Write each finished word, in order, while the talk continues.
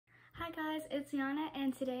Hi guys, it's Yana,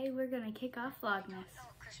 and today we're gonna kick off Vlogmas. Know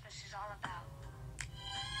what Christmas is all about.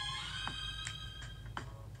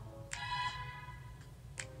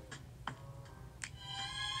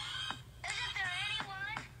 Isn't there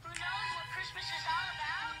anyone who knows what Christmas is all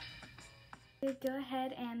about? Go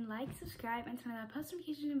ahead and like, subscribe, and turn on that post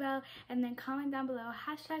notification bell, and then comment down below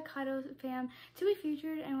 #CautoFam to be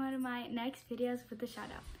featured in one of my next videos with a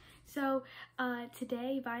shout out. So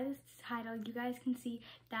today, by this title, you guys can see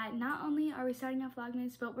that not only are we starting off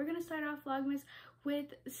Vlogmas, but we're gonna start off Vlogmas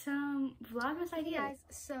with some Vlogmas ideas. Hey guys,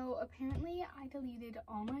 so apparently I deleted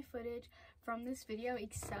all my footage from this video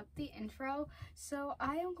except the intro, so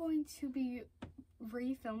I am going to be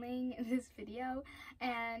refilming this video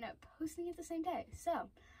and posting it the same day. So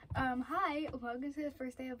hi, welcome to the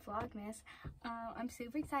first day of Vlogmas. I'm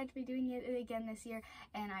super excited to be doing it again this year,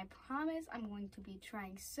 and I promise I'm going to be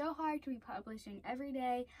trying so hard to be publishing every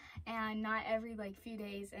day and not every like few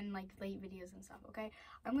days and like late videos and stuff. Okay,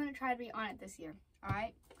 I'm gonna try to be on it this year. All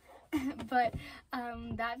right. But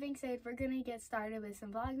that being said, we're gonna get started with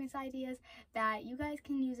some Vlogmas ideas that you guys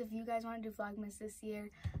can use if you guys want to do Vlogmas this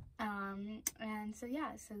year. And so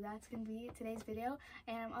yeah, so that's gonna be today's video,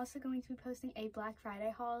 and I'm also going to be posting a Black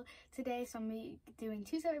Friday haul today. So I'm gonna be doing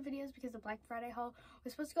two separate videos because the Black Friday haul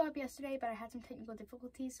was supposed to go up yesterday, but I had some technical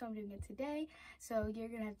difficulties, so I'm doing it today. So you're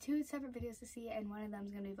gonna have two separate videos to see, and one of them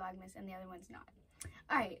is gonna be Vlogmas and the other one's not.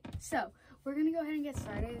 Alright, so we're gonna go ahead and get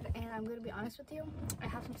started, and I'm gonna be honest with you, I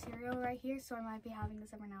have some cereal right here, so I might be having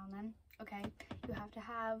this every now and then. Okay, you have to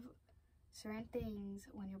have certain things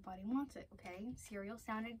when your body wants it. Okay, cereal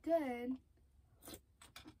sounded good,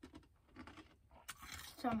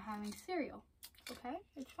 so I'm having cereal. Okay,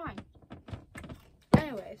 it's fine.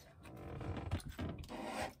 Anyways,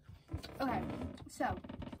 okay, so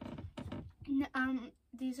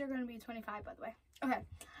these are going to be 25, by the way. Okay,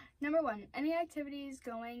 number one, any activities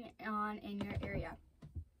going on in your area.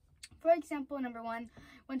 For example, number one,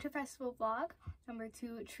 winter festival vlog. Number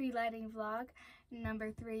two, tree lighting vlog.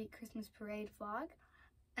 Number three, Christmas parade vlog.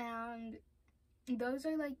 And those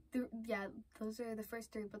are like those are the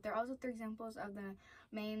first three, but they're also three examples of the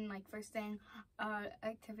main like first thing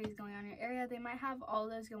activities going on in your area. They might have all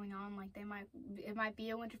those going on, like it might be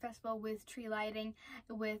a winter festival with tree lighting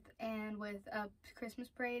with a Christmas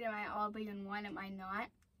parade. It might all be in one, it might not.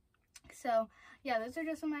 So yeah, those are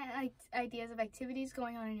just some of my ideas of activities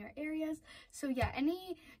going on in your areas. So yeah,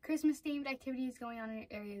 any Christmas themed activities going on in your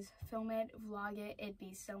areas, film it, vlog it. It'd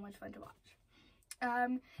be so much fun to watch.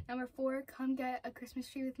 Number four, come get a Christmas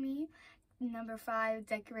tree with me. Number five,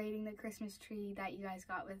 decorating the Christmas tree that you guys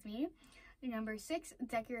got with me. Number six,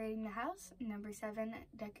 decorating the house. Number seven,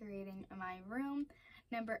 decorating my room.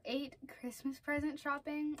 Number eight, Christmas present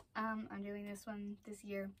shopping. I'm doing this one this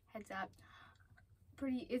year, heads up.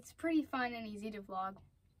 It's pretty fun and easy to vlog.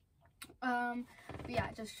 But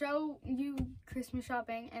yeah, just show you Christmas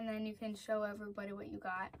shopping, and then you can show everybody what you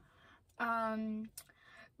got.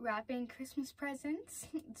 Wrapping Christmas presents.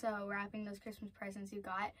 So wrapping those Christmas presents you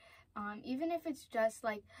got. Even if it's just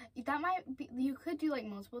like, that might be, you could do like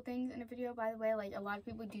multiple things in a video, by the way. Like a lot of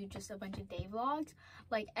people do just a bunch of day vlogs,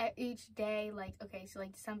 like each day, like okay, so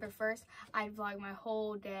like December 1st I'd vlog my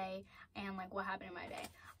whole day and like what happened in my day.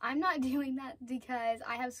 I'm not doing that because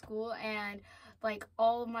I have school, and like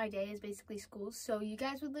all of my day is basically school. So you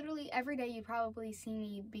guys would literally every day you'd probably see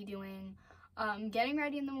me be doing getting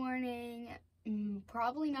ready in the morning,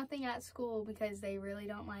 probably nothing at school because they really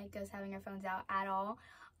don't like us having our phones out at all.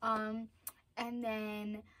 And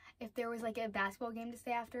then if there was like a basketball game to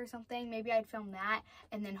stay after or something, maybe I'd film that,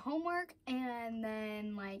 and then homework, and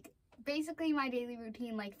then like basically my daily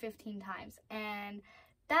routine like 15 times, and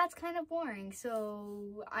that's kind of boring.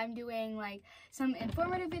 So I'm doing like some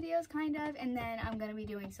informative videos kind of, and then I'm gonna be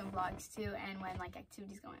doing some vlogs too, and when like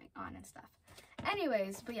activities going on and stuff.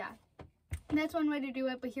 Anyways, but yeah, that's one way to do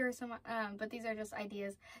it. But here are some but these are just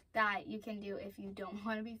ideas that you can do if you don't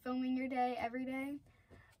want to be filming your day every day.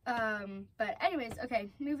 But anyways, okay,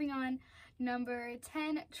 moving on. Number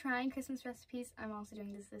 10, trying Christmas recipes. I'm also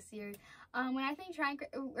doing this year. When I think trying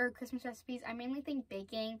Christmas recipes, I mainly think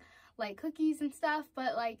baking, like cookies and stuff,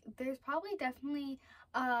 but like there's probably definitely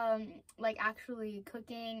like actually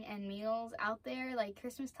cooking and meals out there, like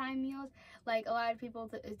Christmas time meals. Like a lot of people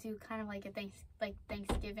do kind of like a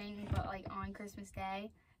Thanksgiving, but like on Christmas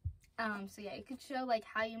Day. So yeah, you could show like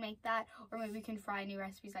how you make that, or maybe you can try new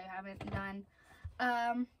recipes that you haven't done.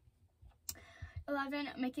 11,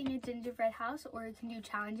 making a gingerbread house, or you can do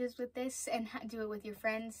challenges with this and do it with your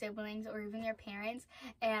friends, siblings, or even your parents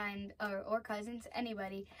and or cousins,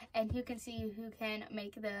 anybody, and you can see who can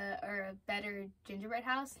make a better gingerbread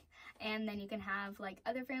house, and then you can have like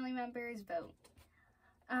other family members vote.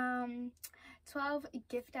 12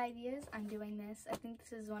 gift ideas. I'm doing this. I think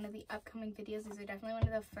this is one of the upcoming videos. These are definitely one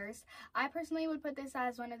of the first. I personally would put this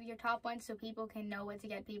as one of your top ones so people can know what to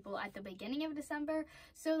get people at the beginning of December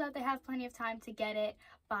so that they have plenty of time to get it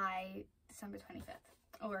by December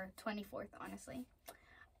 25th or 24th, honestly.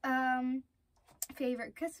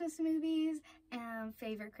 Favorite Christmas movies and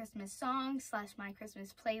favorite Christmas songs / my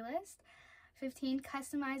Christmas playlist. 15,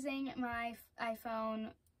 customizing my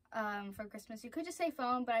iPhone for Christmas. You could just say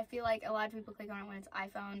phone, but I feel like a lot of people click on it when it's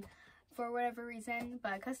iPhone for whatever reason.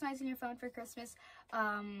 But customizing your phone for Christmas,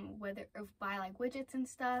 whether buy like widgets and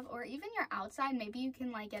stuff, or even you're outside, maybe you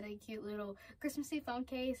can like get a cute little Christmassy phone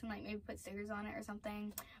case and like maybe put stickers on it or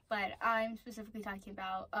something. But I'm specifically talking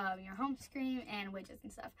about your home screen and widgets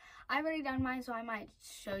and stuff. I've already done mine, so I might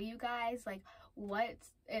show you guys like what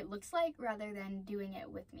it looks like rather than doing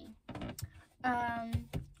it with me.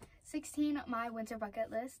 16, my winter bucket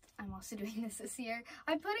list. I'm also doing this year.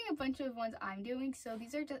 I'm putting a bunch of ones I'm doing, so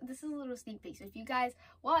this is a little sneak peek. So if you guys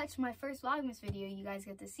watch my first Vlogmas video, you guys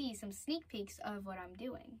get to see some sneak peeks of what I'm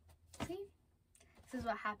doing. See? This is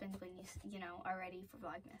what happens when you know, are ready for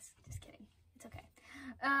Vlogmas. Just kidding. It's okay.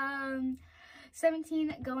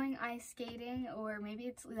 17, going ice skating, or maybe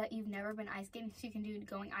it's that you've never been ice skating, so you can do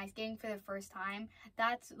going ice skating for the first time.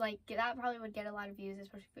 That's like, that probably would get a lot of views,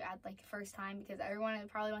 especially if you add like first time, because everyone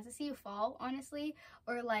probably wants to see you fall, honestly,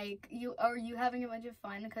 or like you having a bunch of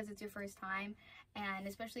fun because it's your first time. And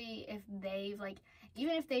especially if they've like,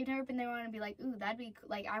 even if they've never been, they want to be like, ooh, that'd be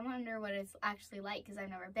like, I wonder what it's actually like because I've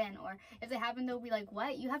never been. Or if they haven't, they'll be like,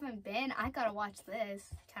 what, you haven't been? I gotta watch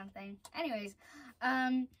this kind of thing. Anyways,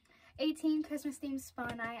 18, Christmas themed spa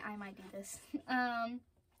night. I might do this.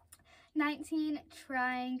 19,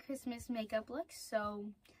 trying Christmas makeup looks. So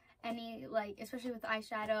any, like, especially with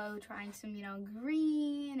eyeshadow, trying some, you know,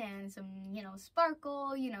 green and some, you know,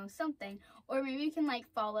 sparkle, you know, something. Or maybe you can like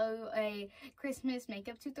follow a Christmas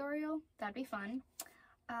makeup tutorial. That'd be fun.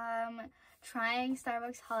 Trying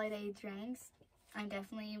Starbucks holiday drinks. I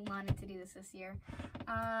definitely wanted to do this year.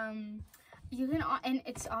 You can, and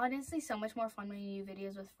it's honestly so much more fun when you do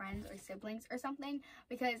videos with friends or siblings or something,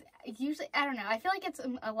 because usually, I don't know, I feel like it's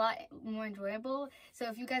a lot more enjoyable. So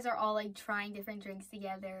if you guys are all like trying different drinks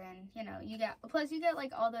together, and you know, you get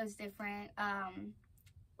like all those different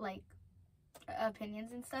like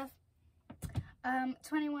opinions and stuff.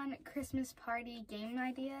 21, Christmas party game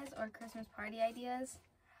ideas or Christmas party ideas.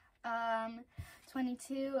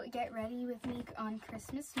 22, get ready with me on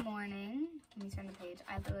Christmas morning. Let me turn the page.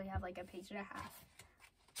 I literally have like a page and a half.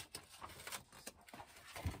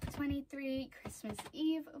 23, Christmas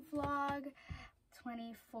Eve vlog.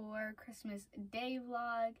 24, Christmas Day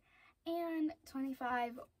vlog. And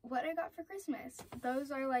 25, what I got for Christmas. Those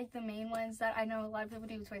are like the main ones that I know a lot of people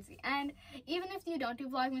do towards the end. Even if you don't do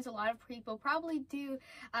Vlogmas, a lot of people probably do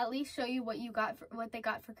at least show you what they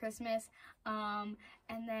got for Christmas.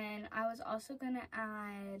 And then I was also gonna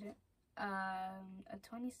add a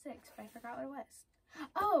 26, but I forgot what it was.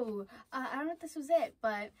 Oh, I don't know if this was it,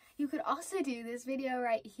 but you could also do this video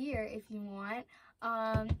right here if you want.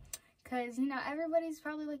 Because, you know, everybody's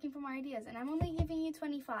probably looking for more ideas, and I'm only giving you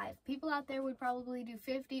 25. People out there would probably do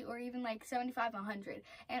 50 or even like 75, 100.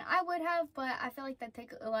 And I would have, but I feel like that'd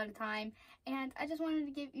take a lot of time. And I just wanted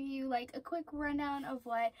to give you like a quick rundown of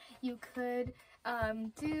what you could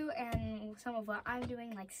do and some of what I'm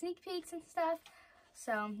doing, like sneak peeks and stuff.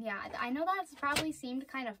 So yeah, I know that's probably seemed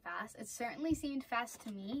kind of fast. It certainly seemed fast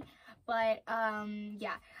to me, but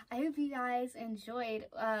yeah, I hope you guys enjoyed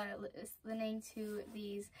listening to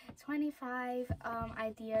these 25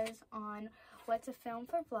 ideas on what to film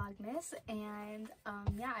for Vlogmas. And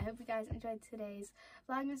yeah, I hope you guys enjoyed today's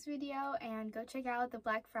Vlogmas video, and go check out the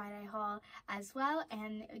Black Friday haul as well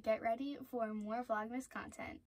and get ready for more Vlogmas content.